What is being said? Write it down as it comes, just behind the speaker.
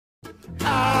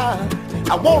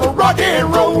I wanna rock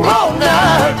and roll all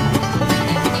night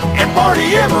and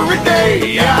party every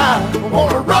day. I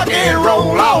wanna rock and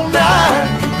roll all night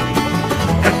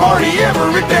and party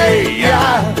every day.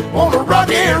 I wanna rock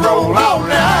and roll all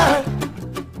night.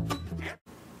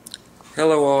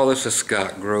 Hello all, this is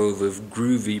Scott Grove of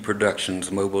Groovy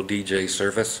Productions mobile DJ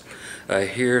service,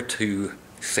 here to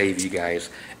save you guys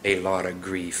a lot of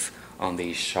grief on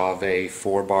these Chauvet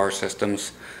 4Bar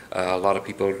systems. A lot of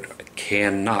people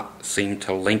cannot seem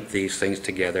to link these things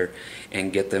together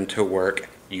and get them to work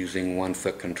using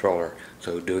 1-foot controller,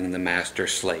 so doing the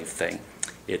master-slave thing.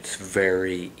 It's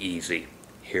very easy.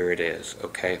 Here it is,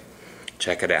 okay?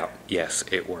 Check it out. Yes,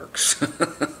 it works.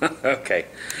 Okay.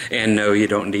 And no, you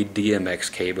don't need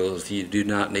DMX cables. You do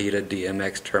not need a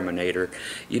DMX terminator.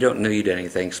 You don't need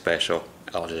anything special.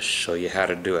 I'll just show you how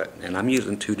to do it. And I'm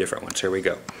using two different ones. Here we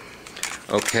go.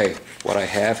 Okay, what I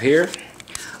have here,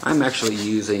 I'm actually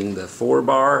using the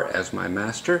 4-bar as my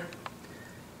master.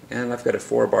 And I've got a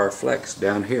 4-bar flex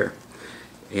down here.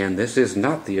 And this is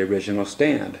not the original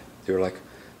stand. They were like,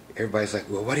 everybody's like,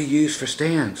 well, what do you use for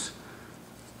stands?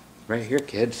 Right here,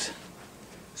 kids.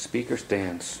 Speaker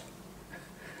stands.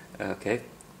 Okay.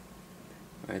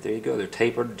 Right there you go. They're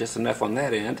tapered just enough on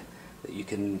that end that you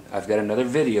can. I've got another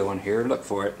video on here. Look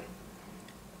for it.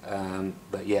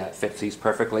 But yeah, it fits these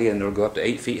perfectly, and it'll go up to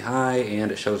 8 feet high, and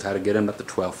it shows how to get them up to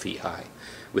 12 feet high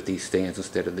with these stands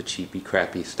instead of the cheapy,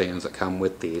 crappy stands that come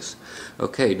with these.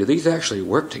 Okay, do these actually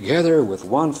work together with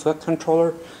 1-foot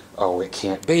controller? Oh, it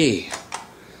can't be.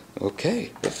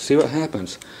 Okay, let's see what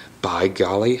happens. By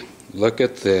golly, look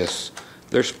at this.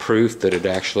 There's proof that it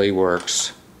actually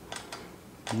works.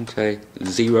 Okay,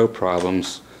 0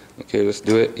 problems. Okay, let's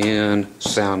do it in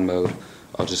sound mode.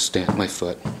 I'll just stamp my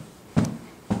foot.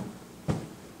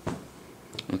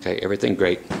 Okay, everything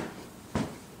great.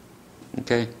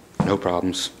 Okay, no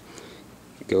problems.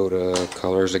 Go to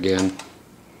colors again.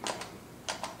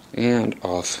 And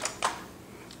off.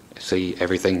 See,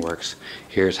 everything works.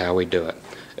 Here's how we do it.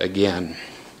 Again,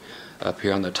 up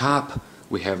here on the top,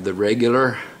 we have the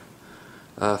regular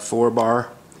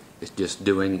 4-bar. It's just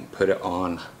put it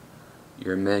on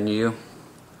your menu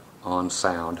on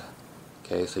sound.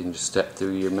 Okay, so you can just step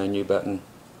through your menu button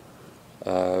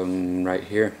right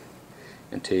here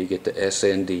until you get to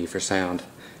SND for sound.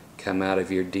 Come out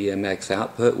of your DMX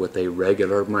output with a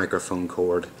regular microphone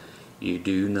cord. You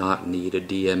do not need a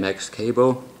DMX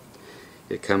cable.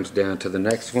 It comes down to the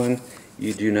next one.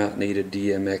 You do not need a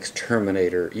DMX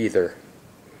terminator either,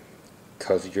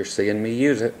 because you're seeing me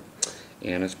use it,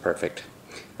 and it's perfect.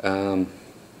 I've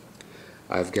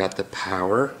got the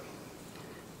power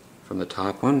from the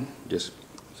top one, just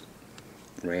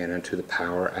ran into the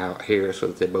power out here so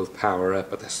that they both power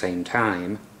up at the same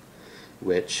time,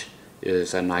 which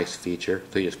is a nice feature.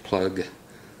 So you just plug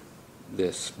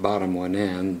this bottom one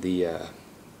in, the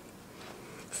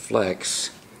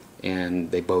flex,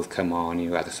 and they both come on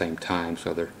at the same time,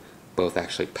 so they're both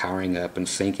actually powering up and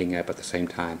syncing up at the same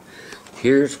time.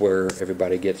 Here's where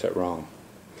everybody gets it wrong.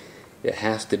 It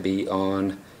has to be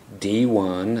on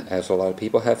D1, as a lot of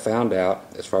people have found out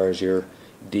as far as your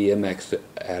DMX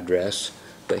address,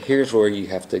 but here's where you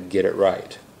have to get it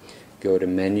right. Go to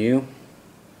menu,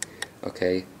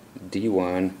 okay,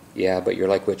 D1, yeah, but you're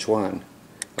like, which one?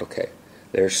 Okay,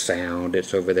 there's sound,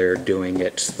 it's over there doing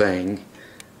its thing.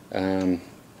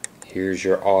 Here's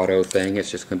your auto thing,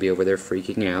 it's just going to be over there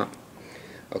freaking out.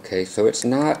 Okay, so it's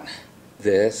not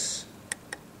this,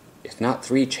 it's not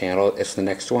 3-channel, it's the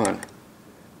next one.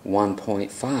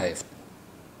 1.5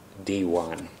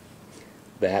 D1.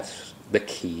 That's the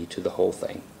key to the whole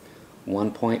thing.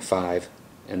 1.5,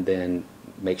 and then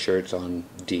make sure it's on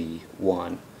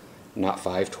D1. Not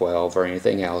 512 or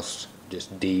anything else,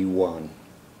 just D1.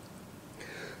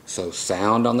 So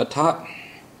sound on the top,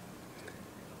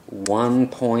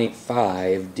 1.5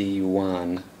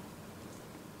 D1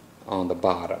 on the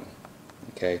bottom,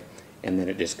 okay, and then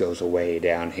it just goes away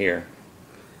down here,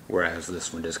 whereas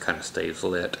this one just kind of stays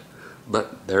lit.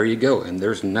 But there you go, and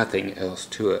there's nothing else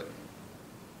to it.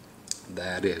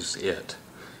 That is it.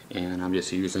 And I'm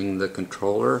just using the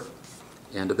controller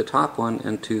end of the top one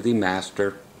into the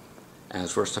master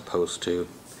as we're supposed to.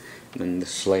 And then the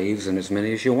slaves, and as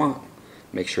many as you want.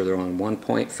 Make sure they're on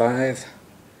 1.5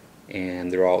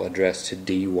 and they're all addressed to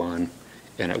D1,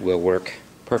 and it will work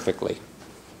perfectly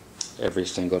every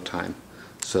single time.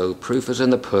 So proof is in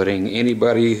the pudding.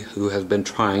 Anybody who has been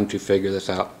trying to figure this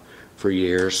out for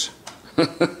years,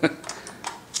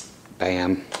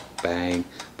 bam, bang,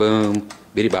 boom,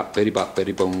 bitty bop,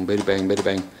 bitty boom, bitty bang, bitty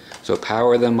bang. So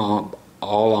power them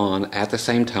all on at the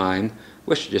same time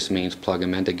which just means plug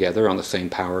them in together on the same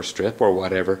power strip or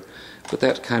whatever, but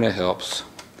that kind of helps,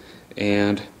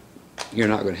 and you're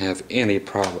not going to have any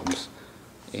problems.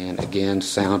 And again,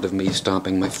 sound of me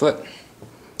stomping my foot.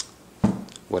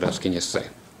 What else can you say?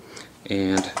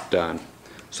 And done.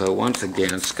 So once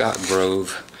again, Scott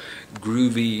Grove,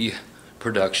 Groovy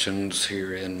Productions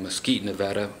here in Mesquite,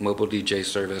 Nevada, mobile DJ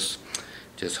service.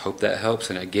 Just hope that helps.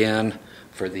 And again,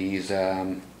 for these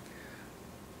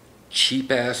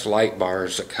cheap ass light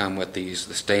bars that come with the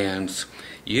stands,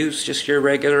 use just your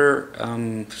regular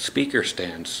speaker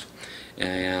stands.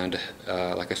 And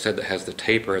like I said, that has the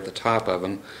taper at the top of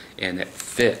them, and it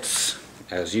fits,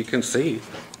 as you can see,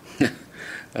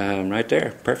 right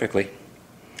there perfectly.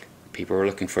 People are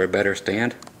looking for a better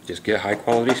stand, just get high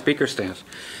quality speaker stands,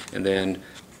 and then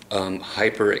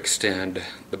hyper extend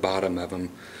the bottom of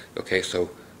them. Okay, so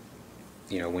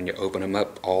you know, when you open them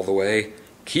up all the way,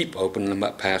 keep opening them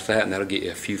up past that, and that'll get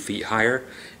you a few feet higher.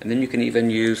 And then you can even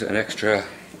use an extra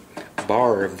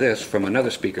bar of this from another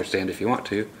speaker stand if you want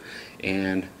to,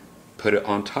 and put it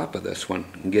on top of this one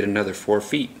and get another 4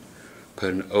 feet.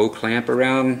 Put an O clamp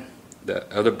around the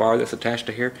other bar that's attached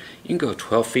to here. You can go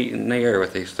 12 feet in the air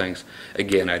with these things.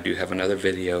 Again, I do have another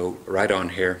video right on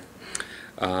here.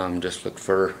 Just look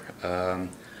for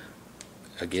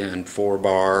again,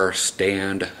 4-bar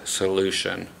stand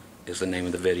solution is the name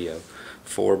of the video.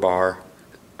 4-bar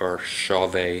or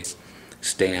Chauvet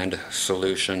stand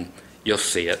solution. You'll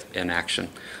see it in action.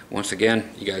 Once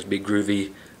again, you guys be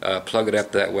groovy. Plug it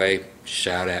up that way.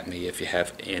 Shout at me if you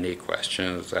have any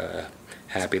questions.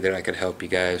 Happy that I could help you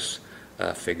guys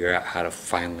figure out how to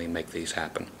finally make these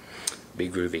happen. Be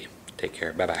groovy. Take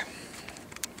care. Bye-bye.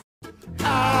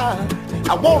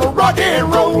 I wanna rock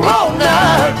and roll all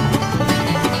night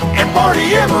and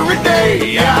party every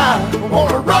day. I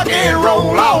wanna rock and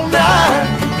roll all night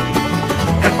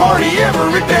and party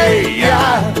every day.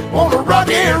 I wanna rock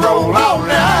and roll all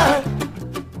night.